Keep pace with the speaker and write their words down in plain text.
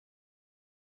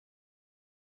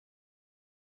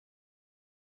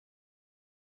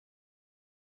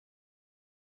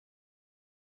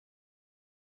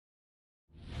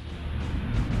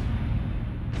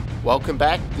Welcome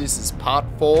back, this is part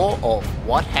 4 of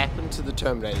What Happened to the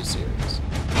Terminator series.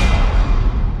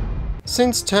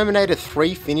 Since Terminator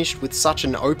 3 finished with such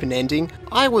an open ending,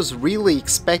 I was really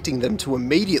expecting them to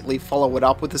immediately follow it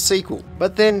up with a sequel,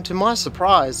 but then to my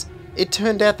surprise, it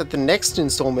turned out that the next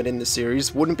installment in the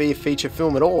series wouldn't be a feature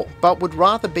film at all, but would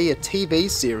rather be a TV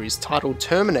series titled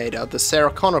Terminator: The Sarah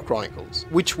Connor Chronicles,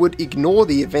 which would ignore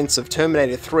the events of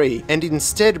Terminator 3 and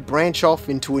instead branch off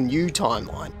into a new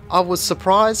timeline. I was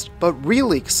surprised, but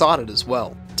really excited as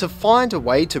well. To find a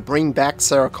way to bring back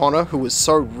Sarah Connor, who was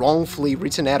so wrongfully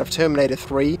written out of Terminator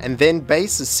 3, and then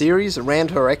base a series around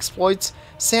her exploits,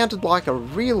 sounded like a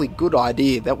really good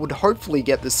idea that would hopefully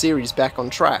get the series back on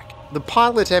track. The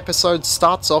pilot episode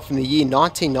starts off in the year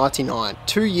 1999,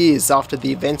 2 years after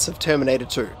the events of Terminator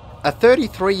 2. A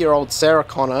 33-year-old Sarah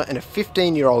Connor and a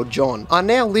 15-year-old John are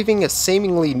now living a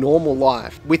seemingly normal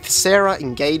life, with Sarah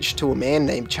engaged to a man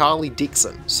named Charlie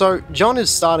Dixon. So John is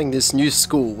starting this new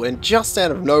school when just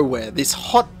out of nowhere, this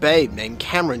hot babe named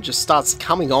Cameron just starts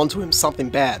coming on to him something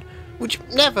bad, which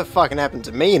never fucking happened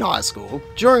to me in high school.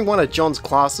 During one of John's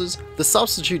classes, the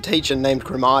substitute teacher named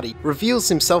Cromartie reveals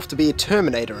himself to be a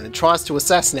Terminator and tries to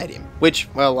assassinate him, which,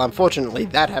 well, unfortunately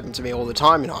that happened to me all the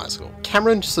time in high school.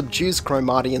 Cameron subdues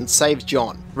Cromartie and saves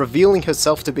John, revealing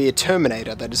herself to be a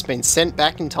Terminator that has been sent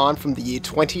back in time from the year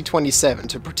 2027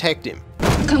 to protect him.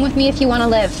 Come with me if you want to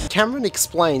live. Cameron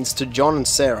explains to John and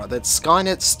Sarah that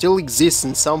Skynet still exists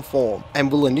in some form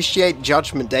and will initiate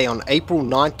Judgment Day on April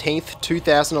 19th,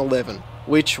 2011,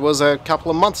 which was a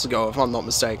couple of months ago if I'm not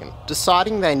mistaken.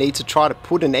 Deciding they need to try to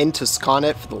put an end to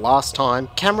Skynet for the last time,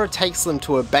 Cameron takes them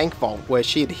to a bank vault where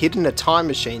she had hidden a time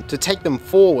machine to take them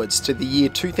forwards to the year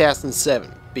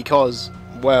 2007 because,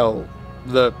 well,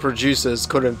 the producers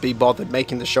couldn't be bothered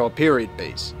making the show a period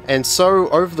piece. And so,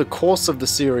 over the course of the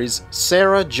series,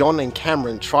 Sarah, John and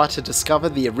Cameron try to discover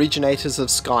the originators of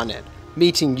Skynet,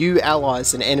 meeting new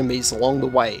allies and enemies along the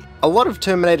way. A lot of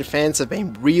Terminator fans have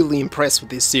been really impressed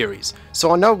with this series, so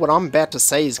I know what I'm about to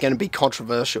say is going to be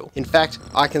controversial. In fact,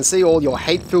 I can see all your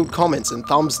hate-filled comments and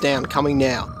thumbs down coming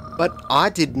now. But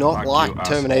I did not like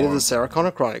Terminator: The Sarah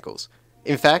Connor Chronicles.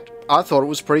 In fact, I thought it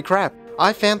was pretty crap.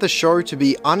 I found the show to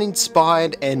be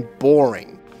uninspired and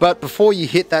boring. But before you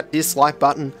hit that dislike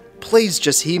button, please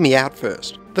just hear me out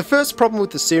first. The first problem with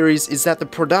the series is that the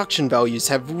production values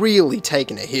have really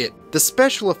taken a hit. The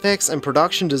special effects and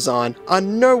production design are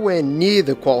nowhere near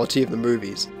the quality of the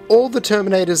movies. All the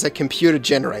Terminators are computer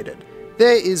generated.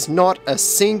 There is not a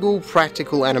single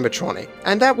practical animatronic.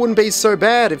 And that wouldn't be so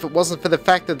bad if it wasn't for the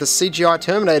fact that the CGI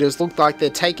Terminators look like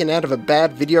they're taken out of a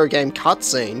bad video game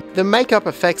cutscene. The makeup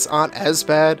effects aren't as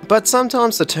bad, but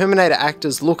sometimes the Terminator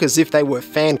actors look as if they were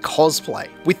fan cosplay,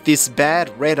 with this bad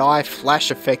red eye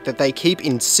flash effect that they keep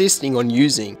insisting on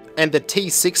using. And the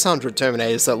T-600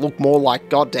 Terminators that look more like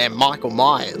goddamn Michael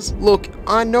Myers. Look,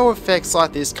 I know effects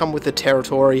like this come with the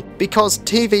territory because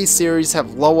TV series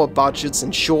have lower budgets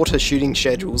and shorter shooting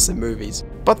schedules than movies.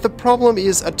 But the problem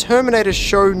is a Terminator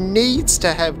show needs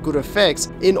to have good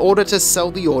effects in order to sell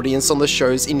the audience on the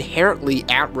show's inherently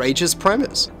outrageous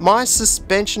premise. My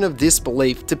suspension of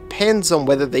disbelief depends on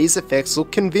whether these effects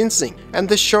look convincing, and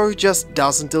the show just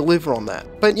doesn't deliver on that.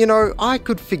 But you know, I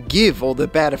could forgive all the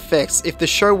bad effects if the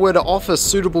show were to offer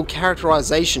suitable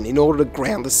characterization in order to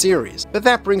ground the series. But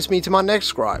that brings me to my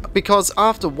next gripe, because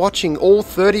after watching all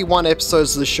 31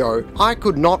 episodes of the show, I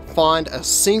could not find a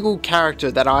single character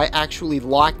that I actually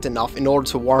liked enough in order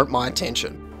to warrant my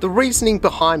attention. The reasoning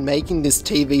behind making this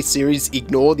TV series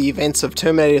ignore the events of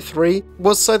Terminator 3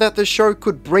 was so that the show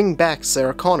could bring back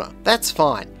Sarah Connor. That's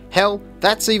fine. Hell,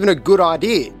 that's even a good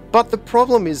idea. But the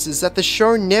problem is that the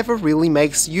show never really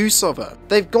makes use of her.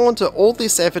 They've gone to all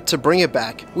this effort to bring her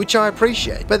back, which I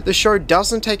appreciate, but the show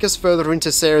doesn't take us further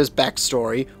into Sarah's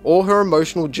backstory or her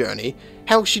emotional journey.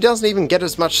 Hell, she doesn't even get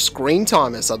as much screen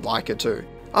time as I'd like her to.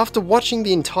 After watching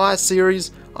the entire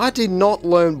series, I did not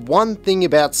learn one thing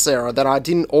about Sarah that I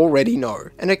didn't already know,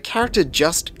 and her character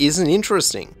just isn't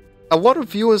interesting. A lot of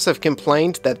viewers have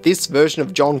complained that this version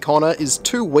of John Connor is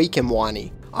too weak and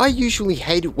whiny. I usually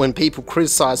hate it when people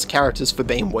criticize characters for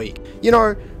being weak. You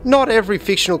know, not every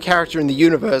fictional character in the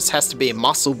universe has to be a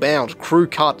muscle-bound,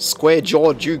 crew-cut,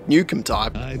 square-jawed Duke Nukem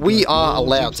type. We are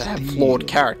allowed to have flawed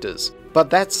characters. But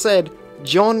that said,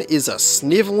 John is a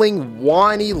sniveling,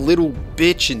 whiny little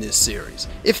bitch in this series.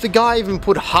 If the guy even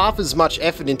put half as much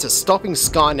effort into stopping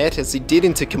Skynet as he did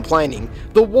into complaining,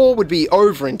 the war would be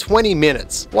over in 20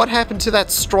 minutes. What happened to that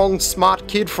strong, smart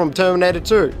kid from Terminator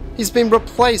 2? He's been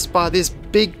replaced by this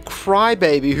big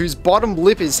crybaby whose bottom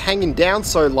lip is hanging down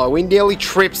so low he nearly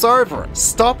trips over it.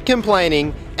 Stop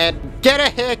complaining and get a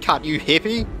haircut, you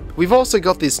hippie! We've also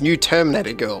got this new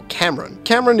Terminator girl, Cameron.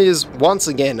 Cameron is, once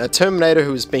again, a Terminator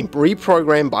who has been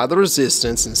reprogrammed by the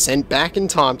Resistance and sent back in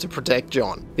time to protect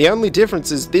John. The only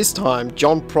difference is this time,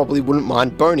 John probably wouldn't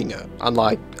mind boning her,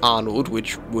 unlike Arnold,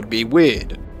 which would be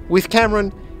weird. With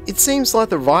Cameron, it seems like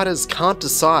the writers can't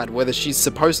decide whether she's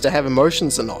supposed to have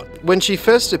emotions or not. When she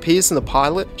first appears in the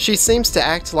pilot, she seems to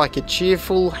act like a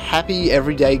cheerful, happy,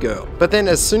 everyday girl. But then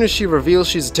as soon as she reveals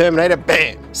she's a Terminator,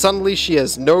 bam! Suddenly she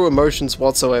has no emotions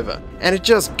whatsoever. And it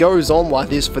just goes on like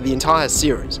this for the entire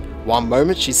series. One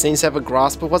moment she seems to have a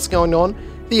grasp of what's going on,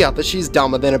 the other she's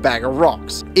dumber than a bag of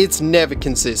rocks. It's never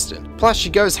consistent. Plus she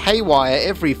goes haywire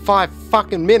every 5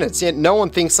 fucking minutes, yet no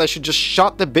one thinks they should just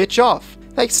shut the bitch off.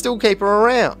 They still keep her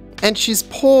around. And she's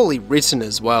poorly written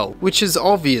as well, which is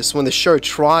obvious when the show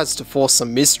tries to force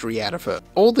some mystery out of her.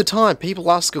 All the time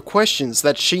people ask her questions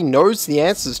that she knows the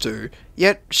answers to,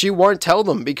 yet she won't tell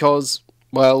them because,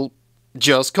 well,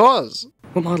 just cause.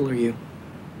 What model are you?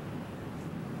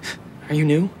 Are you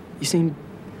new? You seem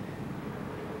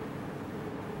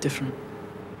different.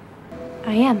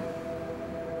 I am.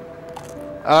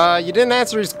 You didn't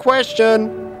answer his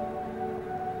question.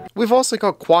 We've also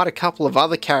got quite a couple of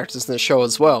other characters in the show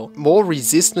as well. More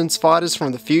Resistance fighters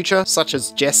from the future, such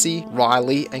as Jesse,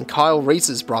 Riley, and Kyle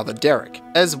Reese's brother Derek,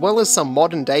 as well as some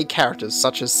modern day characters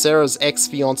such as Sarah's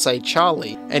ex-fiance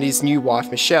Charlie and his new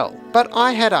wife Michelle. But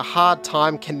I had a hard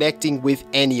time connecting with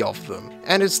any of them,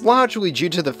 and it's largely due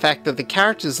to the fact that the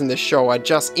characters in the show are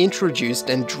just introduced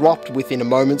and dropped within a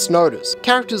moment's notice.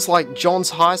 Characters like John's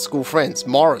high school friends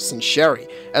Morris and Sherry,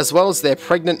 as well as their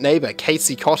pregnant neighbour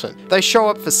Casey Cotton. They show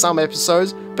up for some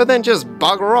episodes, but then just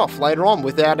bugger off later on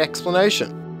without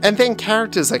explanation. And then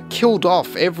characters are killed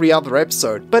off every other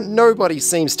episode, but nobody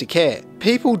seems to care.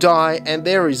 People die and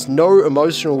there is no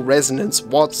emotional resonance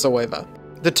whatsoever.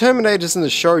 The Terminators in the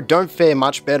show don't fare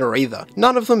much better either.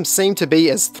 None of them seem to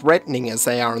be as threatening as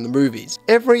they are in the movies.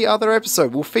 Every other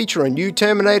episode will feature a new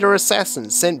Terminator assassin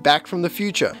sent back from the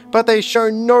future, but they show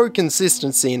no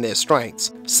consistency in their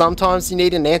strengths. Sometimes you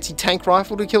need an anti-tank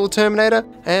rifle to kill a Terminator,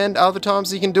 and other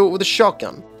times you can do it with a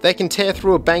shotgun. They can tear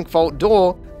through a bank vault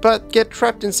door, but get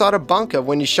trapped inside a bunker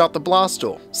when you shut the blast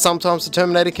door. Sometimes the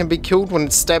Terminator can be killed when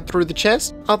it's stabbed through the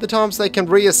chest, other times they can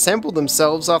reassemble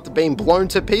themselves after being blown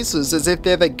to pieces as if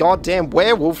they're the goddamn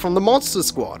werewolf from the Monster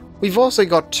Squad. We've also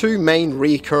got two main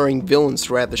recurring villains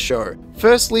throughout the show.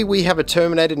 Firstly, we have a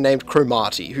Terminator named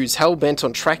Cromartie, who's hell-bent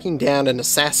on tracking down and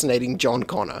assassinating John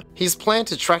Connor. His plan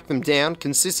to track them down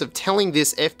consists of telling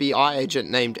this FBI agent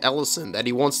named Ellison that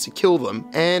he wants to kill them,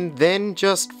 and then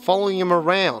just following him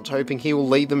around, hoping he will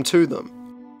lead them to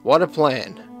them. What a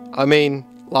plan. I mean,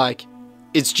 like,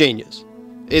 it's genius.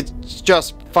 It's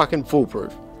just fucking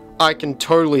foolproof. I can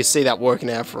totally see that working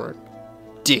out for him.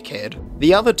 Dickhead.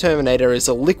 The other Terminator is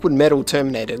a liquid metal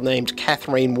Terminator named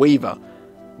Catherine Weaver.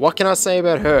 What can I say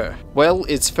about her? Well,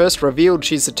 it's first revealed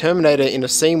she's a Terminator in a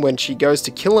scene when she goes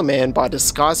to kill a man by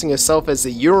disguising herself as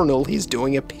a urinal he's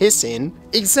doing a piss in.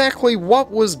 Exactly what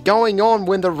was going on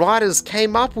when the writers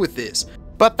came up with this?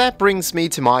 But that brings me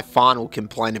to my final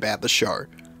complaint about the show.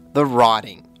 The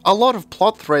writing. A lot of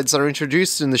plot threads are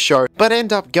introduced in the show, but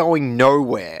end up going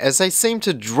nowhere, as they seem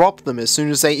to drop them as soon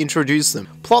as they introduce them.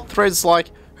 Plot threads like,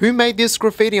 who made this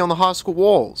graffiti on the high school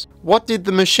walls? What did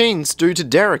the machines do to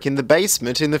Derek in the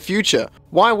basement in the future?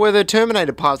 Why were there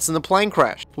Terminator parts in the plane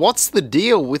crash? What's the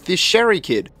deal with this Sherry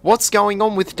kid? What's going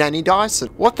on with Danny Dyson?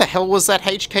 What the hell was that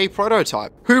HK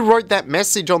prototype? Who wrote that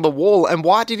message on the wall and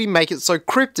why did he make it so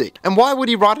cryptic? And why would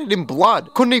he write it in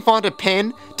blood? Couldn't he find a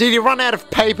pen? Did he run out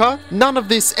of paper? None of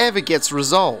this ever gets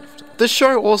resolved. The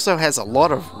show also has a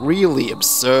lot of really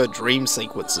absurd dream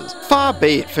sequences. Far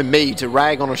be it for me to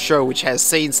rag on a show which has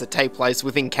scenes that take place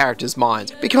within characters'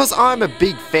 minds, because I'm a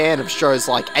big fan of shows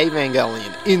like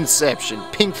Evangelion, Inception,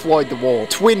 Pink Floyd The Wall,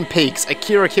 Twin Peaks,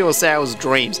 Akira Kurosawa's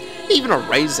Dreams, even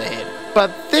Eraserhead.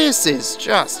 But this is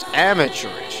just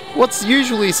amateurish. What's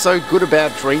usually so good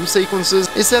about dream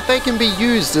sequences is that they can be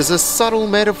used as a subtle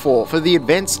metaphor for the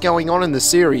events going on in the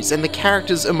series and the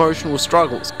characters' emotional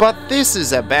struggles. But this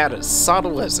is about as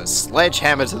subtle as a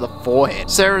sledgehammer to the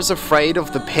forehead. Sarah's afraid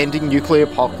of the pending nuclear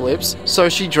apocalypse, so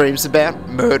she dreams about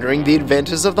murdering the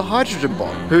inventors of the hydrogen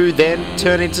bomb, who then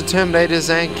turn into Terminators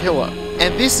and kill her.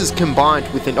 And this is combined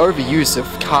with an overuse of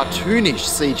cartoonish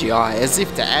CGI as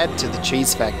if to add to the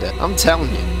cheese factor. I'm telling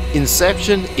you,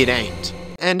 Inception, it ain't.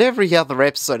 and every other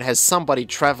episode has somebody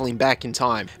travelling back in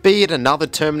time, be it another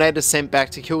Terminator sent back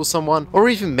to kill someone, or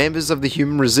even members of the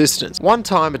human resistance. One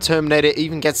time a Terminator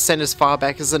even gets sent as far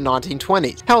back as the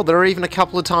 1920s. Hell, there are even a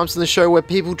couple of times in the show where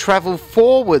people travel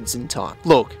forwards in time.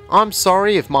 Look, I'm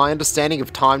sorry if my understanding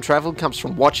of time travel comes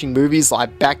from watching movies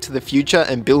like Back to the Future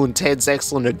and Bill and Ted's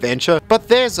Excellent Adventure, but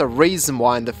there's a reason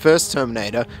why in the first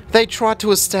Terminator, they tried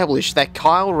to establish that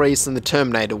Kyle Reese and the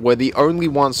Terminator were the only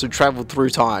ones who travelled through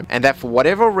time, and that for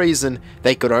whatever reason,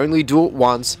 they could only do it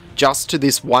once, just to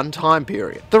this one time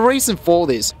period. The reason for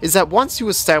this is that once you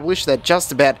establish that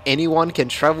just about anyone can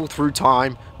travel through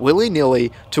time,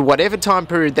 willy-nilly, to whatever time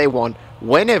period they want,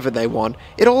 whenever they want,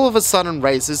 it all of a sudden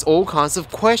raises all kinds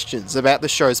of questions about the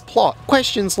show's plot.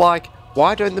 Questions like,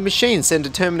 why don't the machines send a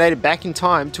Terminator back in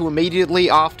time to immediately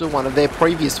after one of their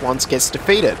previous ones gets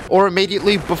defeated? Or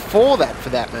immediately before that for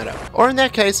that matter? Or in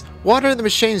that case, why don't the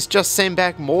machines just send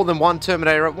back more than one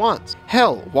Terminator at once?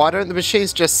 Hell, why don't the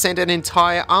machines just send an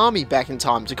entire army back in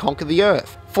time to conquer the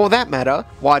Earth? For that matter,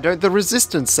 why don't the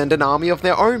Resistance send an army of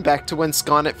their own back to when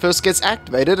Skynet first gets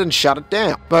activated and shut it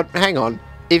down? But hang on,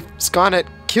 if Skynet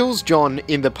kills John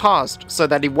in the past so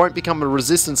that he won't become a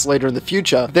resistance leader in the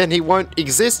future, then he won't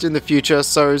exist in the future,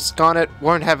 so Skynet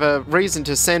won't have a reason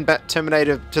to send back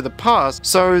Terminator to the past,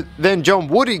 so then John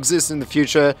would exist in the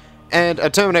future and a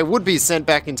Terminator would be sent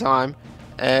back in time.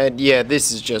 And yeah,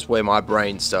 this is just where my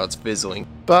brain starts fizzling.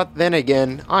 But then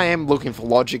again, I am looking for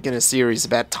logic in a series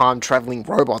about time-travelling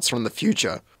robots from the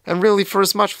future. And really, for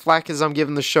as much flack as I'm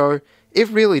giving the show, it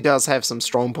really does have some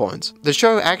strong points. The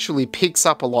show actually picks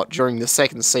up a lot during the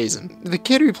second season. The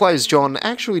kid who plays John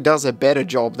actually does a better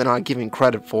job than I give him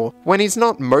credit for. When he's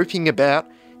not moping about,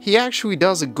 he actually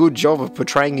does a good job of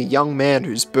portraying a young man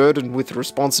who's burdened with the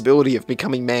responsibility of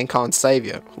becoming mankind's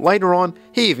saviour. Later on,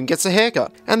 he even gets a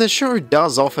haircut. And the show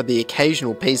does offer the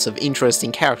occasional piece of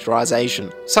interesting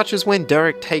characterisation, such as when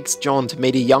Derek takes John to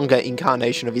meet a younger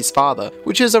incarnation of his father,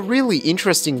 which is a really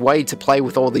interesting way to play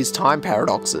with all these time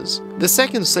paradoxes. The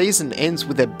second season ends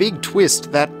with a big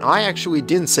twist that I actually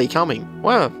didn't see coming.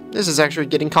 Wow, this is actually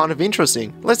getting kind of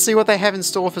interesting. Let's see what they have in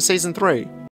store for season 3.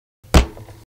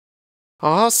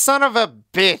 Oh, son of a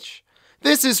bitch!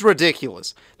 This is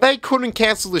ridiculous. They couldn't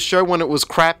cancel the show when it was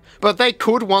crap, but they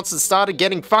could once it started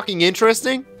getting fucking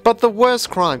interesting? But the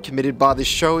worst crime committed by this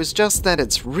show is just that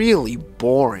it's really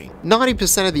boring.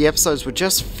 90% of the episodes were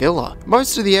just filler.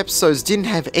 Most of the episodes didn't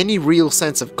have any real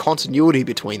sense of continuity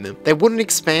between them. They wouldn't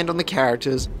expand on the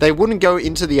characters, they wouldn't go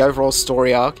into the overall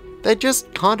story arc, they'd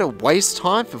just kinda waste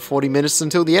time for 40 minutes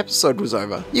until the episode was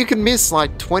over. You can miss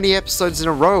like 20 episodes in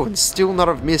a row and still not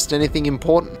have missed anything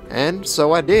important. And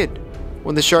so I did.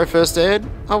 When the show first aired,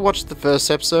 I watched the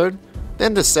first episode,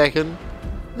 then the second,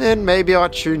 then maybe I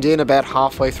tuned in about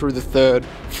halfway through the third,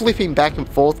 flipping back and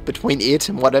forth between it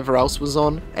and whatever else was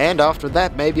on, and after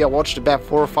that maybe I watched about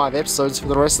 4 or 5 episodes for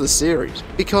the rest of the series,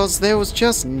 because there was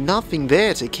just nothing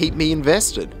there to keep me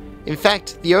invested. In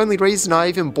fact, the only reason I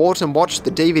even bought and watched the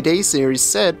DVD series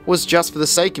set was just for the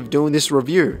sake of doing this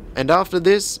review, and after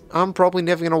this, I'm probably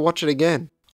never going to watch it again.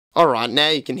 Alright, now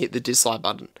you can hit the dislike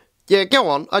button. Yeah, go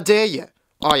on, I dare you.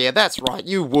 Oh yeah, that's right,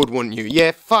 you would, wouldn't you?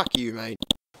 Yeah, fuck you, mate.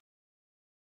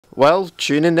 Well,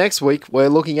 tune in next week, we're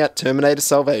looking at Terminator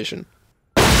Salvation.